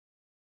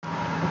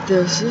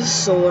This is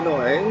so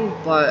annoying,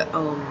 but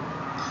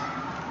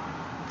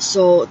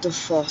so the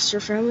foster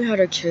family had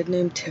a kid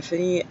named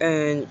Tiffany,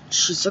 and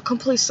she's a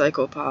complete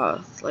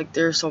psychopath. Like,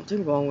 there's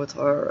something wrong with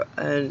her,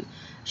 and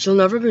she'll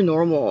never be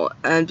normal.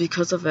 And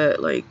because of it,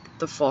 like,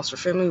 the foster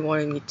family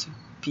wanted me to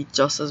be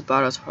just as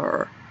bad as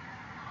her.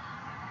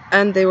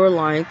 And they were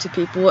lying to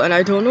people, and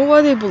I don't know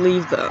why they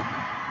believe them.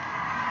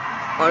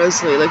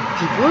 Honestly, like,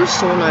 people are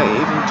so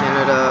naive in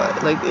Canada.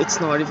 Like, it's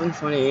not even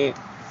funny.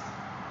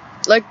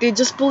 Like, they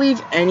just believe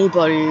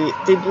anybody.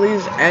 They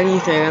believe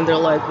anything, and they're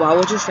like, why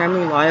would your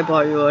family lie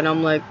about you? And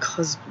I'm like,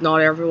 cause not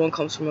everyone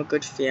comes from a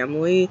good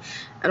family,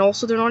 and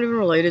also they're not even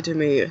related to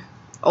me.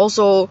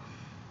 Also,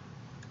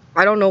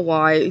 I don't know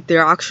why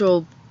their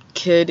actual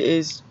kid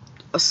is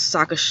a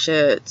sack of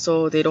shit,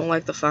 so they don't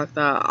like the fact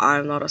that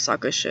I'm not a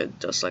sack of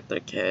shit just like their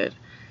kid.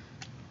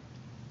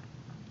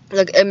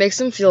 Like, it makes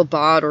them feel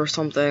bad or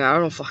something. I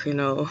don't fucking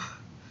know.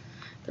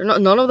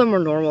 None of them are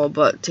normal,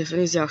 but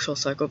Tiffany's the actual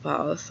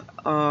psychopath.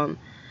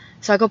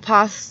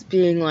 Psychopaths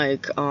being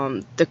like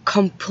the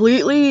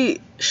completely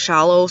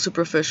shallow,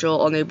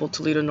 superficial, unable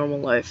to lead a normal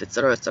life,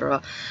 etc.,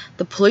 etc.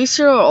 The police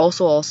here are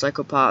also all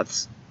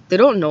psychopaths. They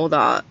don't know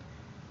that,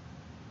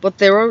 but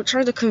they were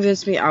trying to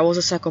convince me I was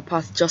a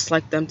psychopath just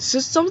like them. This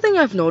is something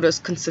I've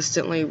noticed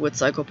consistently with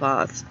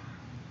psychopaths,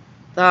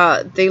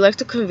 that they like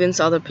to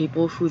convince other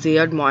people who they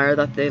admire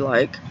that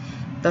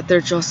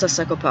they're just as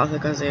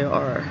psychopathic as they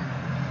are.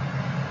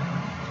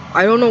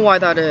 I don't know why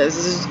that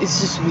is.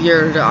 It's just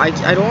weird. I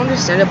don't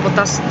understand it, but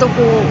that's the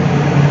whole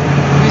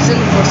reason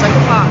for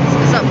psychopaths,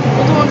 is that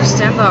people don't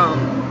understand them.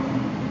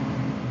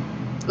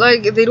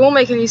 Like, they don't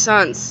make any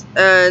sense,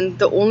 and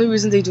the only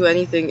reason they do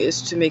anything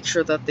is to make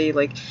sure that they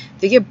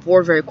get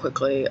bored very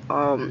quickly.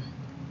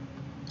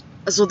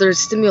 So their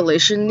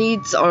stimulation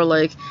needs are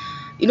like,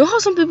 you know how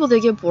some people, they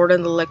get bored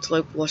and they like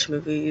to watch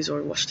movies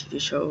or watch TV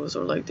shows,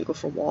 or like they go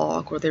for a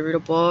walk or they read a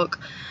book.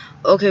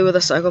 Okay, with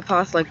a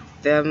psychopath, like,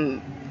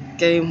 them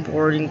getting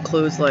bored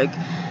includes like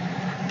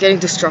getting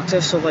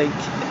destructive, so like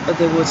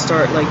they would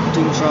start like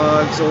doing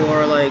drugs,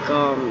 or like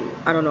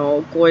I don't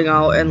know, going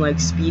out and like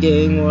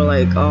speeding, or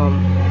like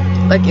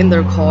in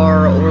their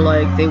car, or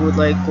like they would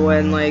like go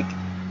and like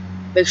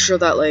make sure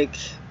that like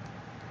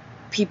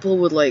people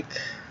would like,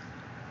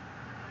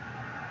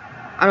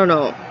 I don't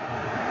know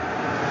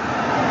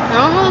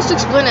how else to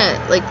explain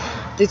it. Like,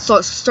 they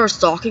start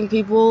stalking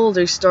people.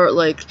 They start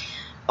like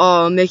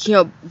making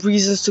up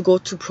reasons to go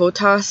to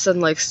protests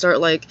and like start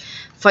like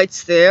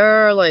fights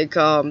there. Like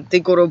they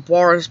go to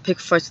bars, pick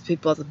fights with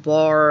people at the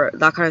bar,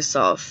 that kind of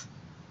stuff.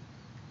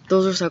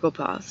 Those are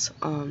psychopaths.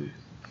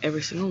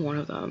 Every single one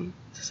of them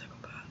is a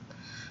psychopath.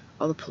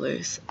 All the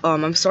police.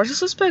 I'm starting to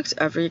suspect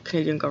every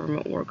Canadian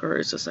government worker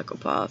is a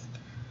psychopath,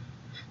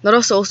 not a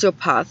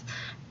sociopath.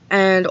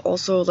 And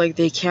also, like,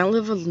 they can't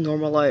live a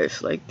normal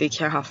life. Like, they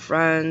can't have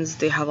friends.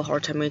 They have a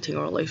hard time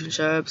maintaining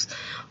relationships.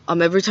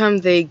 Every time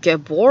they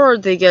get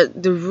bored, they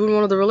ruin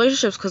one of the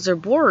relationships because they're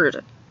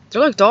bored.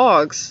 They're like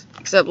dogs,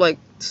 except like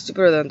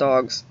stupider than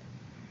dogs.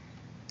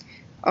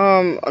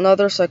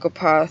 Another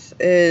psychopath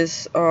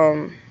is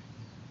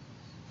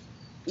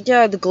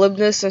yeah, the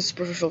glibness and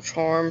superficial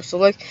charm. So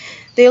like,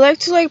 they like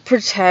to like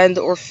pretend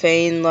or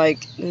feign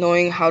like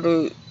knowing how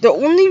to. The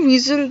only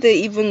reason they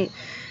even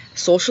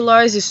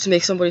socialize is to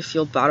make somebody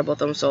feel bad about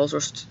themselves, or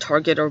to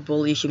target or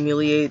bully,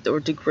 humiliate, or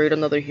degrade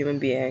another human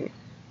being.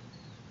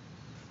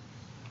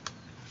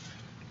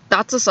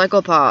 That's a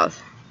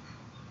psychopath.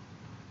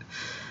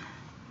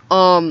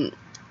 I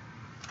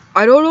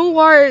don't know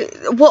why.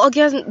 Well,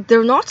 again,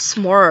 they're not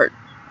smart.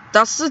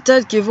 That's the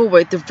dead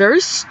giveaway. They're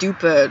very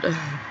stupid.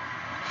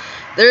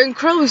 They're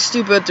incredibly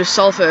stupid. They're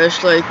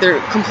selfish. Like,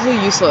 they're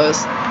completely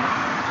useless.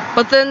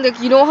 But then, like,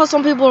 you know how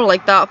some people are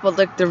like that, but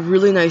like they're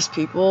really nice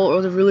people,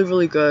 or they're really,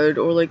 really good,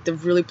 or like they're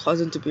really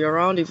pleasant to be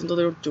around, even though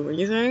they don't do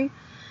anything.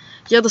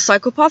 Yeah, the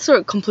psychopaths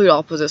are complete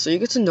opposite. So you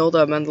get to know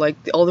them, and like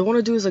all they want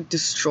to do is like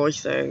destroy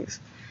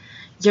things.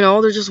 You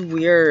know, they're just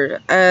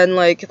weird, and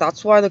like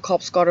that's why the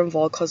cops got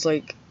involved, cause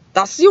like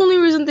that's the only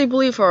reason they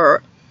believe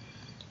her.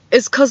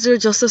 It's cause they're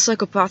just as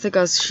psychopathic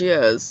as she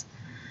is,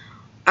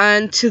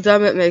 and to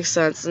them it makes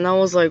sense. And I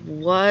was like,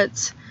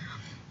 what?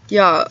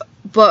 Yeah,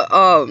 but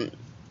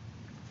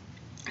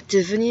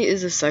Tiffany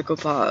is a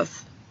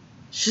psychopath.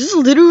 She's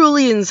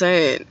literally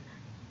insane.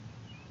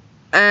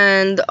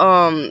 And,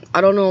 I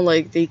don't know,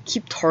 like, they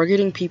keep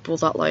targeting people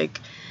that,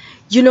 like,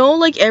 you know,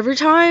 like, every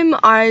time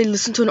I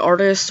listen to an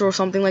artist or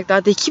something like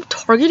that, they keep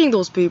targeting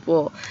those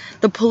people.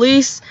 The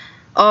police,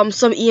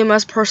 some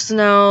EMS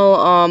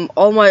personnel,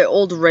 all my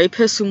old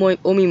rapists who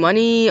owe me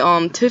money,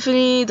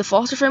 Tiffany, the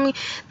foster family.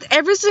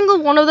 Every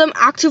single one of them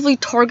actively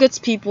targets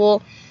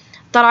people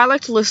that I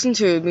like to listen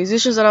to,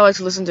 musicians that I like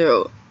to listen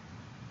to.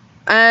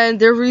 And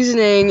their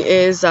reasoning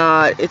is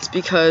that it's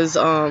because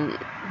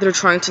they're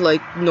trying to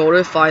like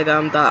notify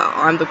them that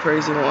I'm the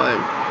crazy one.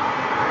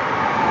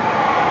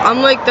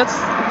 I'm like, that's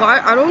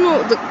why, I don't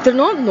know, they're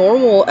not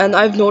normal, and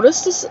I've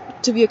noticed this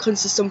to be a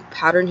consistent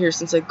pattern here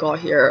since I got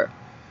here.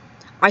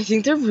 I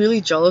think they're really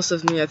jealous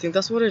of me. I think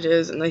that's what it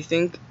is, and I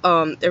think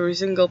every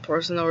single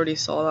person already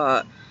saw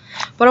that.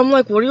 But I'm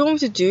like, what do you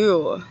want me to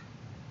do?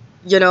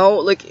 You know,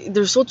 like,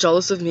 they're so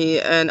jealous of me,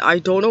 and I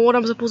don't know what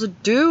I'm supposed to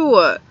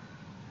do.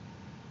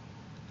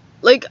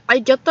 Like, I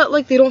get that,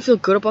 like, they don't feel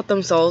good about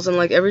themselves, and,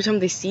 like, every time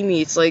they see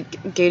me, it's,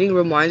 like, getting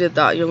reminded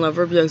that you'll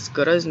never be as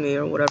good as me,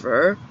 or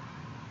whatever.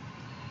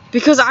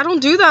 Because I don't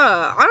do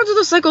that. I don't do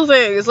the psycho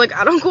things. Like,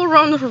 I don't go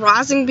around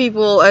harassing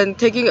people and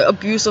taking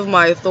abuse of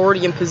my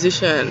authority and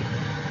position.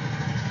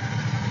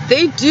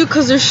 They do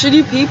because they're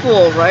shitty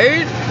people,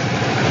 right?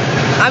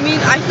 I mean,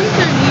 I think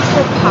their need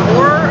for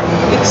power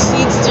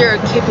exceeds their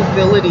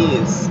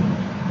capabilities.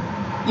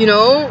 You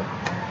know?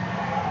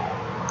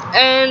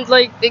 And,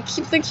 like, they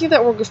keep thinking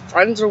that we're good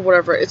friends or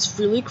whatever. It's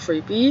really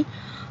creepy.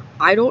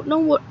 I don't know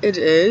what it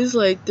is.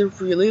 Like, they're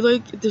really,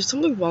 like, there's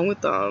something wrong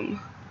with them.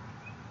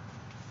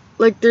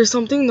 Like, there's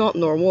something not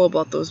normal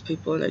about those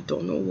people, and I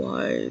don't know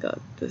why.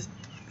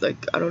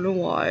 I don't know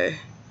why.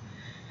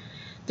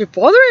 They're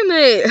bothering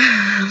me!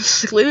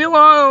 Just, like, leave me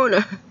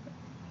alone!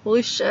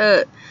 Holy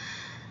shit.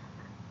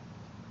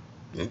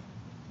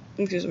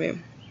 Excuse me.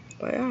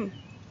 But yeah.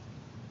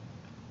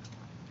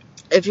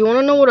 If you want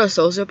to know what a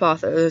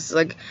sociopath is,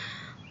 like,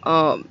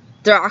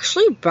 they're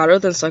actually better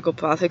than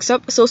psychopaths,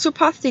 except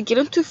sociopaths, they get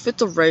into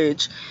fits of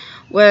rage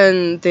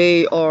when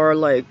they are,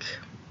 like,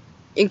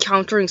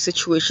 encountering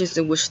situations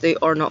in which they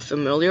are not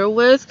familiar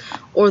with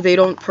or they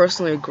don't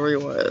personally agree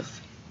with.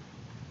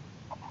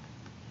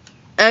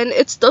 And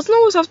it doesn't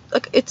always have,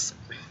 like, it's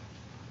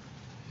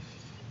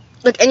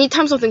like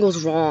anytime something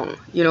goes wrong,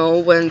 you know,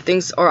 when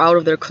things are out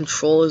of their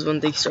control is when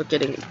they start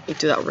getting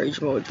into that rage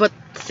mode. But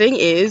the thing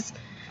is,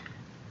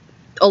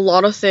 a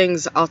lot of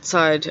things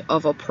outside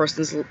of a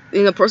person's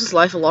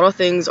life, a lot of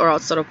things are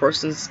outside of a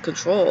person's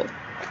control.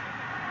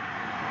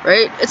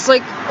 Right? It's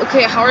like,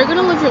 okay, how are you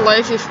gonna live your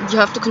life if you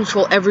have to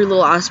control every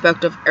little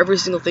aspect of every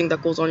single thing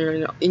that goes on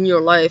in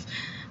your life?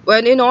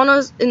 When in all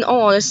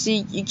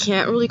honesty, you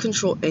can't really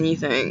control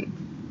anything.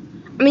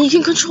 I mean, you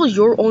can control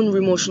your own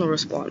emotional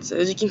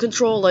responses. You can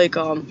control, like,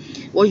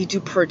 what you do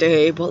per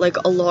day, but, like,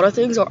 a lot of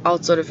things are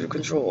outside of your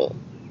control.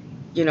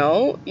 You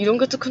know? You don't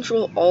get to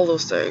control all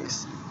those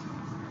things.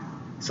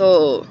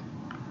 So,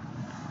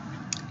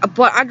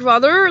 but I'd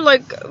rather,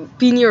 like,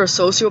 be near a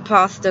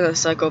sociopath than a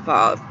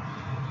psychopath.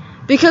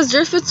 Because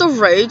their fits of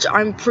rage,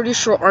 I'm pretty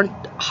sure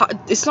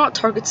it's not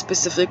target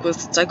specific. With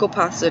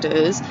psychopaths it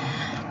is.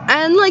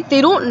 And, like,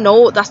 they don't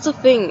know, that's the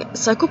thing,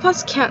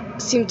 psychopaths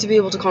can't seem to be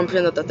able to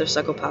comprehend that they're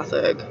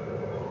psychopathic.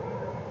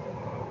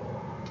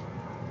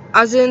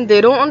 As in,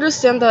 they don't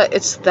understand that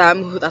it's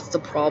them that's the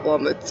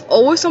problem. It's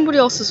always somebody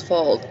else's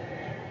fault.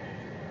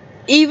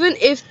 Even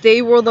if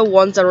they were the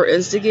ones that were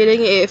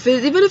instigating it,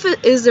 even if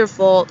it is their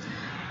fault,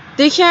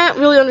 they can't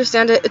really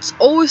understand it. It's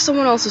always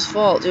someone else's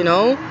fault, you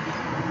know?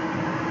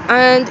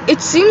 And it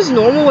seems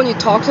normal when you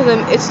talk to them.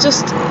 It's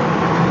just,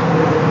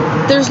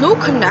 there's no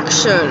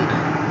connection.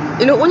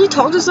 You know, when you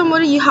talk to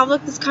somebody, you have,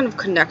 like, this kind of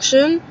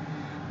connection.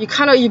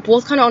 You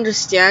both kind of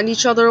understand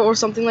each other or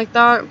something like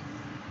that.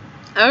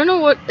 I don't know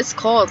what it's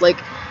called. Like,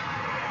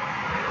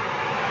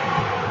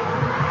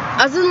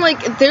 as in,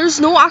 like, there's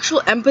no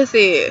actual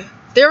empathy.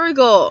 There we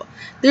go.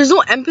 There's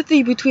no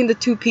empathy between the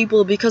two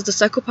people because the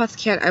psychopath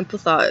can't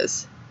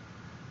empathize.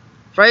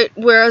 Right?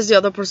 Whereas the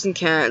other person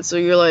can't. So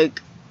you're, like,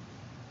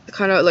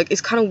 kind of, like,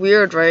 it's kind of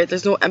weird, right?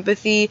 There's no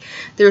empathy,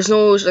 there's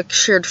no, like,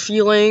 shared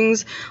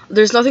feelings,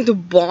 there's nothing to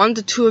bond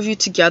the two of you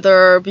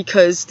together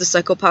because the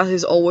psychopath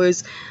is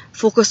always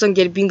focused on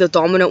being the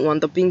dominant one,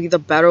 being the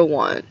better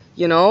one,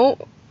 you know?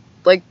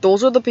 Like,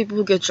 those are the people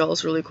who get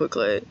jealous really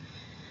quickly.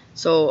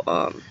 So,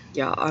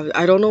 yeah,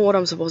 I don't know what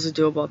I'm supposed to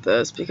do about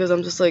this because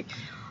I'm just like,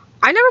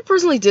 I never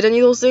personally did any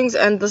of those things,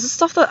 and this is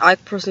stuff that I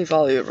personally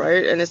value,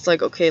 right? And it's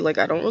like, okay, like,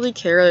 I don't really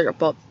care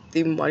about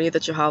the money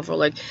that you have or,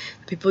 like,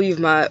 the people you've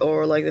met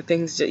or, like, the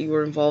things that you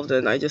were involved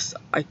in. I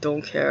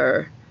don't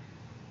care.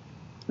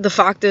 The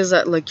fact is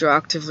that, like, you're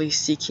actively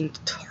seeking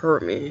to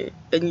hurt me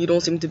and you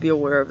don't seem to be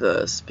aware of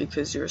this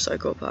because you're a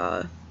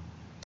psychopath.